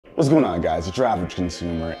What's going on, guys? It's your average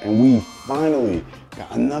consumer, and we finally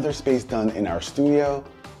got another space done in our studio.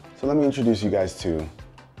 So let me introduce you guys to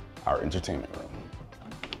our entertainment room.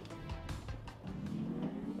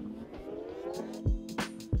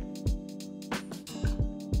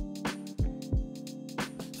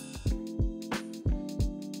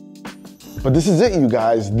 But this is it, you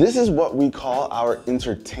guys. This is what we call our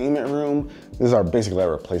entertainment room. This is basically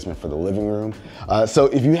our replacement for the living room. So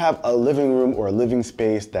if you have a living room or a living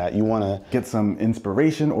space that you wanna get some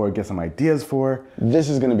inspiration or get some ideas for, this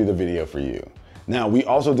is gonna be the video for you. Now, we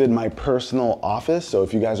also did my personal office. So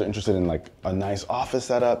if you guys are interested in like a nice office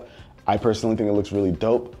setup, I personally think it looks really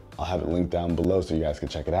dope. I'll have it linked down below so you guys can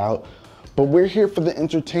check it out. But we're here for the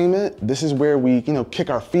entertainment. This is where we, kick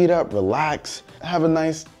our feet up, relax, have a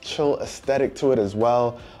nice chill aesthetic to it as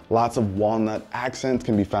well. Lots of walnut accents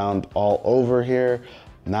can be found all over here.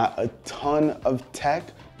 Not a ton of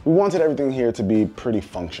tech. We wanted everything here to be pretty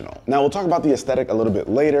functional. Now we'll talk about the aesthetic a little bit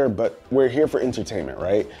later, but we're here for entertainment,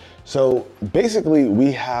 right? So basically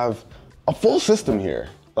we have a full system here.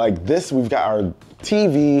 Like this, we've got our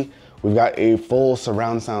TV, we've got a full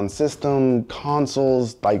surround sound system,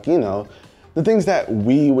 consoles, the things that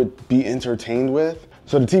we would be entertained with.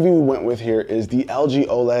 So the TV we went with here is the LG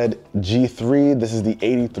OLED G3. This is the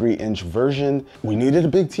 83-inch version. We needed a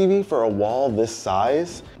big TV for a wall this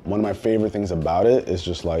size. One of my favorite things about it is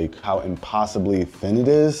just like how impossibly thin it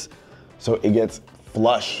is. So it gets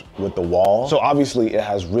flush with the wall. So obviously it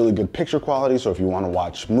has really good picture quality. So if you want to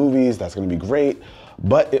watch movies, that's going to be great.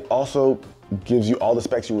 But it also gives you all the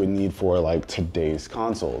specs you would need for like today's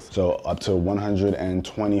consoles. So up to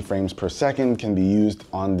 120 frames per second can be used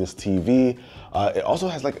on this TV. It also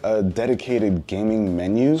has like a dedicated gaming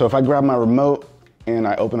menu. So if I grab my remote and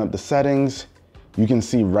I open up the settings, you can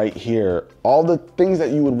see right here all the things that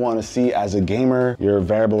you would want to see as a gamer. Your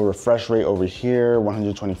variable refresh rate over here,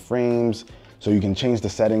 120 frames. So you can change the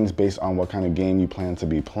settings based on what kind of game you plan to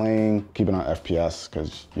be playing. Keep it on FPS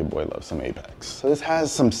because your boy loves some Apex. So this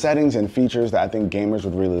has some settings and features that I think gamers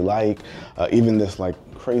would really like. Even this like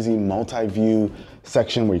crazy multi-view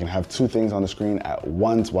section where you can have two things on the screen at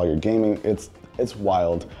once while you're gaming. It's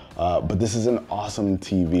wild, but this is an awesome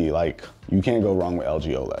TV. Like you can't go wrong with LG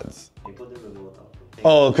OLEDs.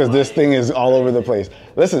 Oh, because this thing is all over the place.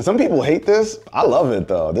 Listen, some people hate this. I love it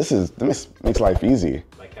though. This makes life easy.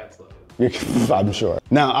 I'm sure.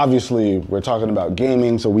 Now, obviously, we're talking about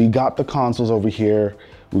gaming, so we got the consoles over here.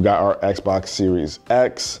 We got our Xbox Series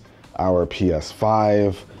X, our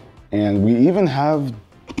PS5, and we even have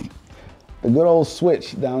the good old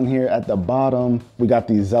Switch down here at the bottom. We got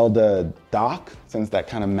the Zelda dock, since that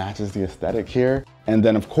kind of matches the aesthetic here. And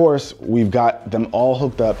then, of course, we've got them all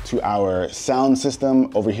hooked up to our sound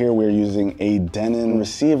system. Over here, we're using a Denon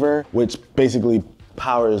receiver, which basically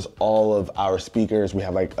powers all of our speakers. We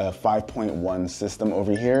have like a 5.1 system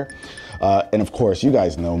over here. And of course, you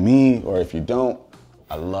guys know me, or if you don't,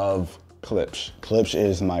 I love Klipsch. Klipsch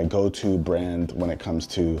is my go-to brand when it comes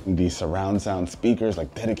to the surround sound speakers,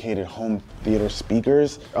 like dedicated home theater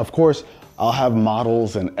speakers. Of course, I'll have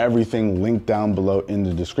models and everything linked down below in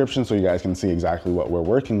the description so you guys can see exactly what we're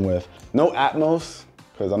working with. No Atmos,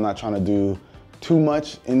 because I'm not trying to do too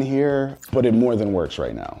much in here, but it more than works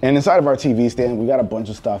right now. And inside of our TV stand, we got a bunch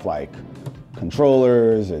of stuff like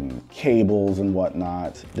controllers and cables and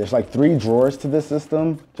whatnot. There's like 3 drawers to this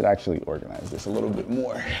system. Should actually organize this a little bit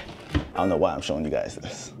more. I don't know why I'm showing you guys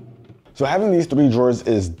this. So having these 3 drawers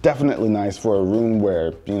is definitely nice for a room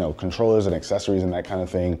where, controllers and accessories and that kind of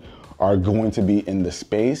thing are going to be in the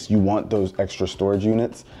space. You want those extra storage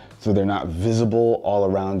units so they're not visible all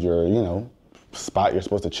around your, spot you're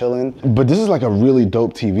supposed to chill in. But this is like a really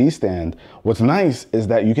dope TV stand. What's nice is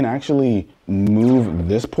that you can actually move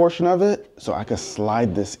this portion of it. So I could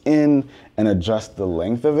slide this in and adjust the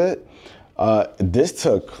length of it. This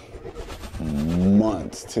took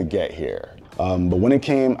months to get here. But when it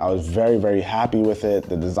came, I was very, very happy with it.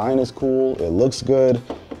 The design is cool, it looks good,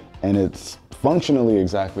 and it's functionally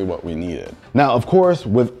exactly what we needed. Now, of course,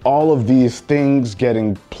 with all of these things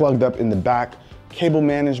getting plugged up in the back, cable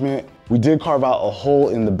management, we did carve out a hole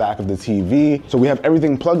in the back of the TV. So we have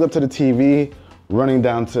everything plugged up to the TV, running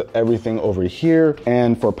down to everything over here.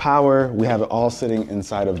 And for power, we have it all sitting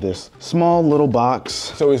inside of this small little box.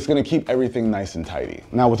 So it's gonna keep everything nice and tidy.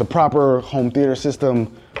 Now with a proper home theater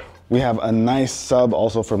system, we have a nice sub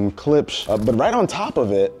also from Klipsch. But right on top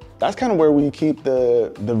of it, that's kind of where we keep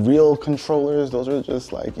the real controllers. Those are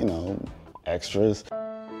just like, extras.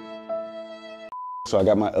 So I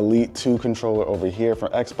got my Elite 2 controller over here for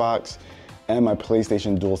Xbox and my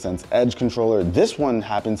PlayStation DualSense Edge controller. This one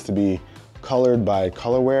happens to be colored by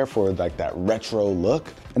colorware for like that retro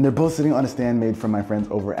look. And they're both sitting on a stand made from my friends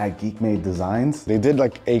over at Geek Made Designs. They did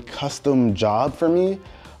like a custom job for me.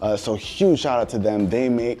 So huge shout out to them. They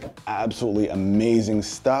make absolutely amazing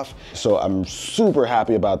stuff. So I'm super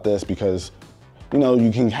happy about this because, you know,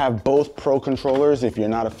 you can have both pro controllers. If you're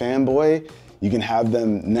not a fanboy, you can have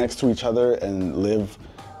them next to each other and live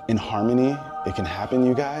in harmony. It can happen,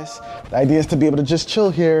 you guys. The idea is to be able to just chill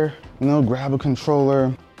here, you know, grab a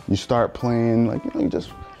controller, you start playing, like, you know, you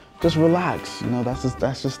just relax. You know, that's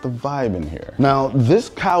just the vibe in here. Now, this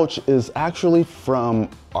couch is actually from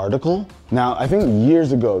Article. Now, I think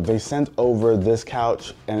years ago, they sent over this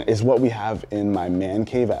couch and it's what we have in my man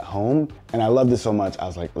cave at home. And I love this so much. I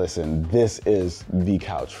was like, listen, this is the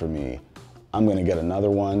couch for me. I'm gonna get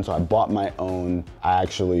another one. So I bought my own. I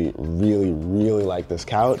actually really, really like this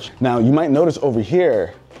couch. Now, you might notice over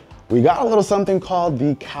here, we got a little something called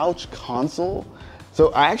the couch console.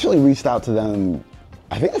 So I actually reached out to them,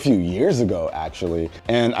 I think a few years ago, actually.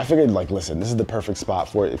 And I figured, like, listen, this is the perfect spot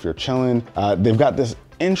for it if you're chilling. They've got this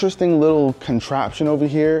interesting little contraption over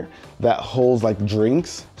here that holds like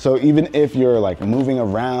drinks. So even if you're like moving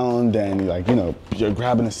around and like, you know, you're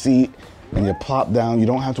grabbing a seat and you plop down, you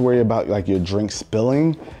don't have to worry about like your drink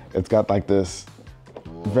spilling. It's got like this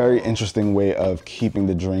very interesting way of keeping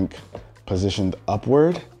the drink positioned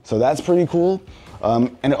upward. So that's pretty cool.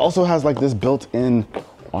 And it also has like this built-in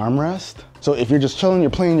armrest. So if you're just chilling,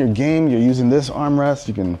 you're playing your game, you're using this armrest,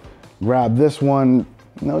 you can grab this one,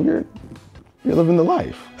 you know, you're living the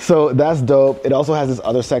life. So that's dope. It also has this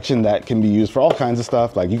other section that can be used for all kinds of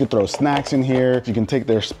stuff. Like you could throw snacks in here. You can take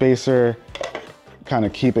their spacer, kind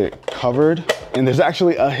of keep it covered. And there's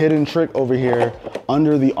actually a hidden trick over here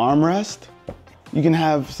under the armrest. You can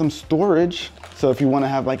have some storage. So if you want to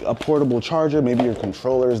have like a portable charger, maybe your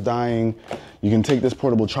controller is dying, you can take this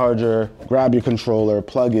portable charger, grab your controller,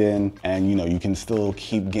 plug in, and you know, you can still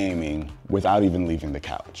keep gaming without even leaving the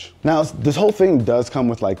couch. Now, this whole thing does come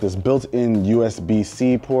with like this built-in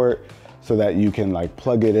USB-C port so that you can like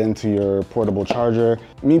plug it into your portable charger.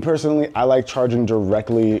 Me personally, I like charging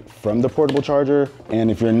directly from the portable charger.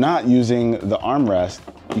 And if you're not using the armrest,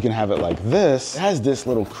 you can have it like this. It has this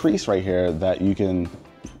little crease right here that you can,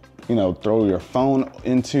 you know, throw your phone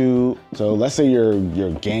into. So let's say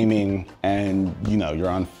you're gaming and you know, you're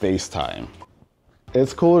on FaceTime.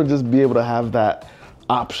 It's cool to just be able to have that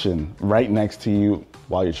option right next to you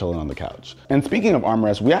while you're chilling on the couch. And speaking of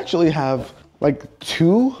armrests, we actually have like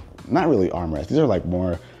two, not really armrests, these are like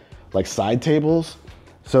more like side tables.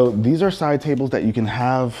 So these are side tables that you can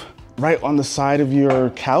have right on the side of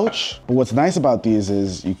your couch. But what's nice about these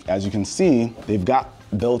is, as you can see, they've got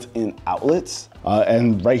built-in outlets.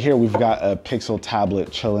 And right here, we've got a Pixel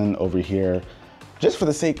tablet chilling over here. Just for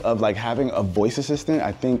the sake of like having a voice assistant,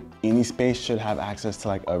 I think any space should have access to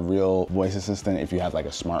like a real voice assistant if you have like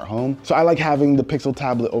a smart home. So I like having the Pixel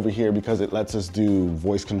tablet over here because it lets us do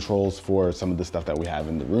voice controls for some of the stuff that we have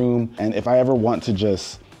in the room. And if I ever want to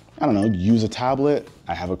just, I don't know, use a tablet,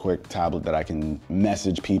 I have a quick tablet that I can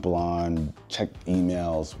message people on, check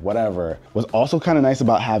emails, whatever. What's also kind of nice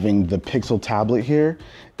about having the Pixel tablet here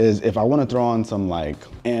is if I want to throw on some like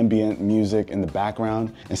ambient music in the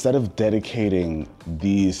background, instead of dedicating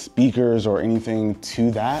these speakers or anything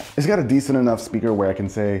to that, it's got a decent enough speaker where I can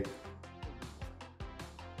say,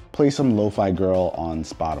 play some Lo-Fi Girl on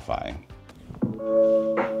Spotify.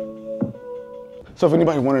 So if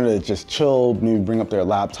anybody wanted to just chill, maybe bring up their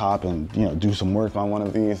laptop and, you know, do some work on one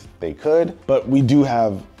of these, they could. But we do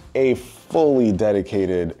have a fully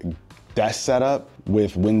dedicated desk setup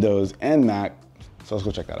with Windows and Mac. So let's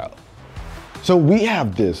go check that out. So we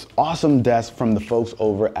have this awesome desk from the folks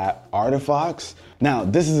over at UrAvgConsumer. Now,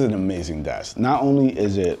 this is an amazing desk. Not only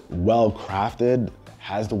is it well crafted,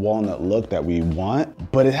 has the walnut look that we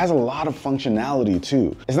want, but it has a lot of functionality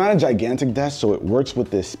too. It's not a gigantic desk, so it works with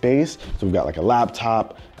this space. So we've got like a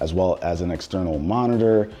laptop as well as an external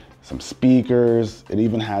monitor, some speakers. It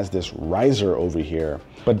even has this riser over here,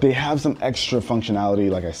 but they have some extra functionality.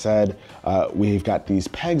 Like I said, we've got these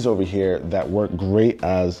pegs over here that work great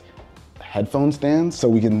as headphone stands. So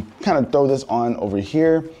we can kind of throw this on over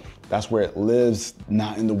here. That's where it lives,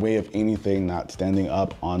 not in the way of anything, not standing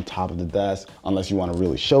up on top of the desk, unless you want to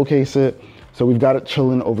really showcase it. So we've got it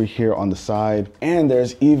chilling over here on the side. And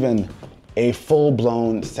there's even a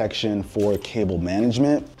full-blown section for cable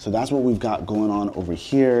management. So that's what we've got going on over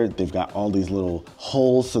here. They've got all these little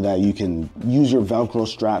holes so that you can use your Velcro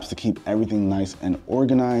straps to keep everything nice and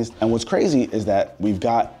organized. And what's crazy is that we've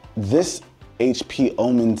got this HP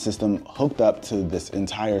Omen system hooked up to this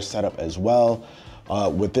entire setup as well.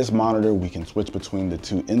 With this monitor, we can switch between the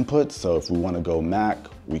two inputs. So if we want to go Mac,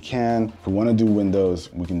 we can. If we want to do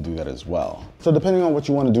Windows, we can do that as well. So depending on what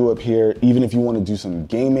you want to do up here, even if you want to do some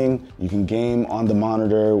gaming, you can game on the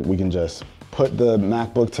monitor. We can just put the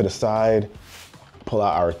MacBook to the side, pull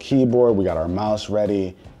out our keyboard, we got our mouse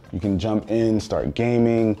ready. You can jump in, start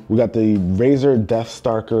gaming. We got the Razer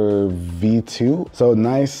Deathstalker V2. So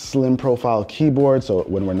nice slim profile keyboard. So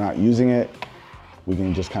when we're not using it, we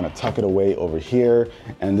can just kind of tuck it away over here.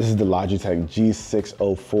 And this is the Logitech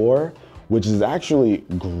G604, which is actually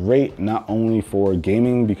great not only for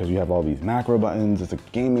gaming because you have all these macro buttons, it's a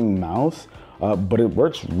gaming mouse, but it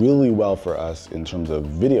works really well for us in terms of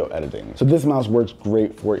video editing. So this mouse works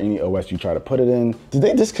great for any OS you try to put it in. Did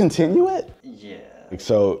they discontinue it? Yeah.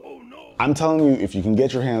 So I'm telling you, if you can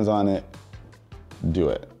get your hands on it, do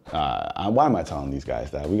it. Why am I telling these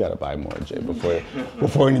guys that? We gotta buy more, Jay,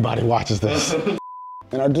 before anybody watches this.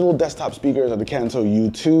 And our dual desktop speakers are the Kanto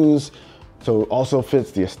U2s. So it also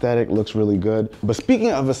fits the aesthetic, looks really good. But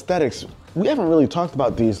speaking of aesthetics, we haven't really talked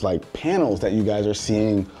about these like panels that you guys are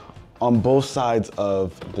seeing on both sides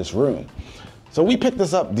of this room. So we picked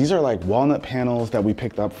this up. These are like walnut panels that we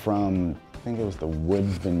picked up from, I think it was the Wood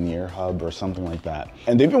Veneer Hub or something like that.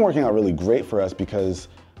 And they've been working out really great for us because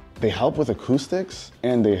they help with acoustics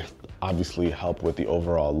and they obviously help with the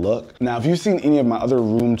overall look. Now, if you've seen any of my other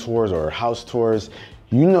room tours or house tours,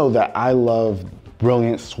 you know that I love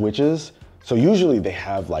brilliant switches. So usually they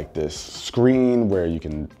have like this screen where you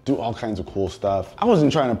can do all kinds of cool stuff. I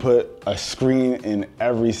wasn't trying to put a screen in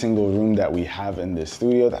every single room that we have in this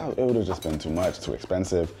studio. It would have just been too much, too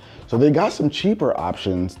expensive. So they got some cheaper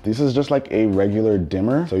options. This is just like a regular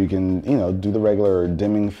dimmer. So you can, do the regular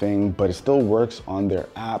dimming thing, but it still works on their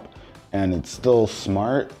app and it's still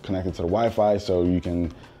smart, connected to the Wi-Fi, so you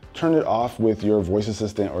can turn it off with your voice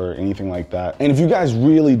assistant or anything like that. And if you guys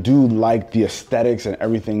really do like the aesthetics and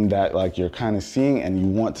everything that like you're kind of seeing and you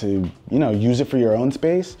want to, use it for your own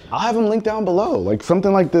space, I'll have them linked down below. Like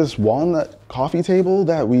something like this walnut coffee table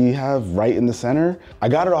that we have right in the center. I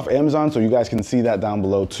got it off Amazon, so you guys can see that down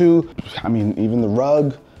below too. I mean, even the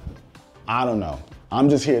rug, I don't know. I'm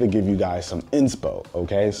just here to give you guys some inspo,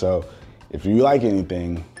 okay? So if you like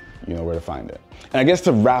anything, you know where to find it. And I guess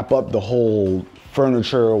to wrap up the whole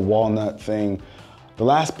furniture walnut thing, the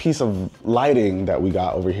last piece of lighting that we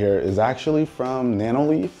got over here is actually from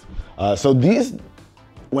Nanoleaf. So these,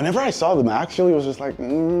 whenever I saw them, I actually was just like,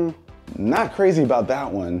 not crazy about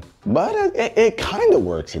that one, but it kind of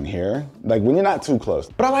works in here, like when you're not too close.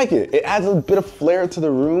 But I like it. It adds a bit of flair to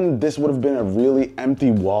the room. This would have been a really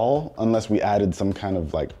empty wall unless we added some kind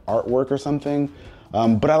of like artwork or something.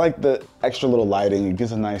 But I like the extra little lighting. It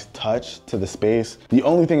gives a nice touch to the space. The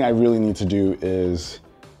only thing I really need to do is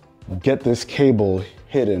get this cable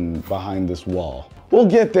hidden behind this wall. We'll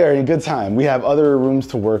get there in good time. We have other rooms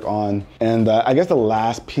to work on. And I guess the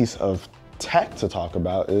last piece of tech to talk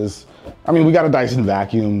about is, we got a Dyson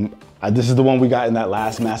vacuum. This is the one we got in that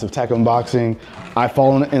last Massive Tech unboxing. I've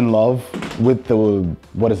fallen in love with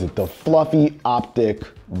the fluffy optic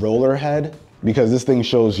roller head, because this thing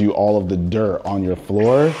shows you all of the dirt on your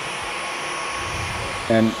floor.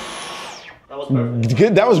 And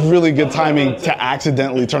that was really good timing to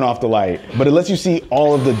accidentally turn off the light. But it lets you see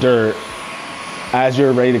all of the dirt as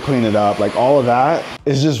you're ready to clean it up. Like all of that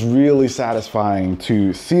is just really satisfying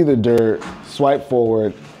to see the dirt, swipe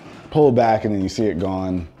forward, pull back, and then you see it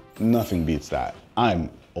gone. Nothing beats that.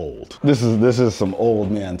 I'm old. This is some old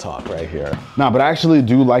man talk right here. But I actually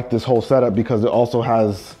do like this whole setup because it also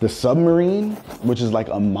has the submarine, which is like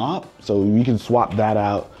a mop. So you can swap that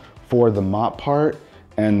out for the mop part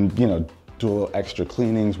and, do a little extra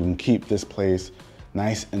cleanings. We can keep this place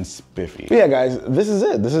nice and spiffy. But yeah, guys, this is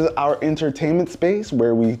it. This is our entertainment space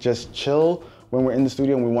where we just chill when we're in the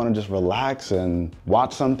studio and we want to just relax and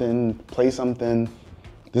watch something, play something.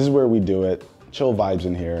 This is where we do it. Chill vibes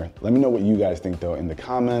in here. Let me know what you guys think though in the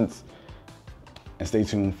comments, and stay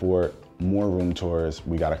tuned for more room tours.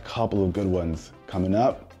 We got a couple of good ones coming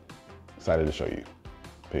up. Excited to show you.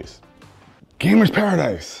 Peace. Gamer's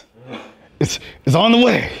Paradise. It's on the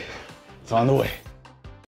way. It's on the way.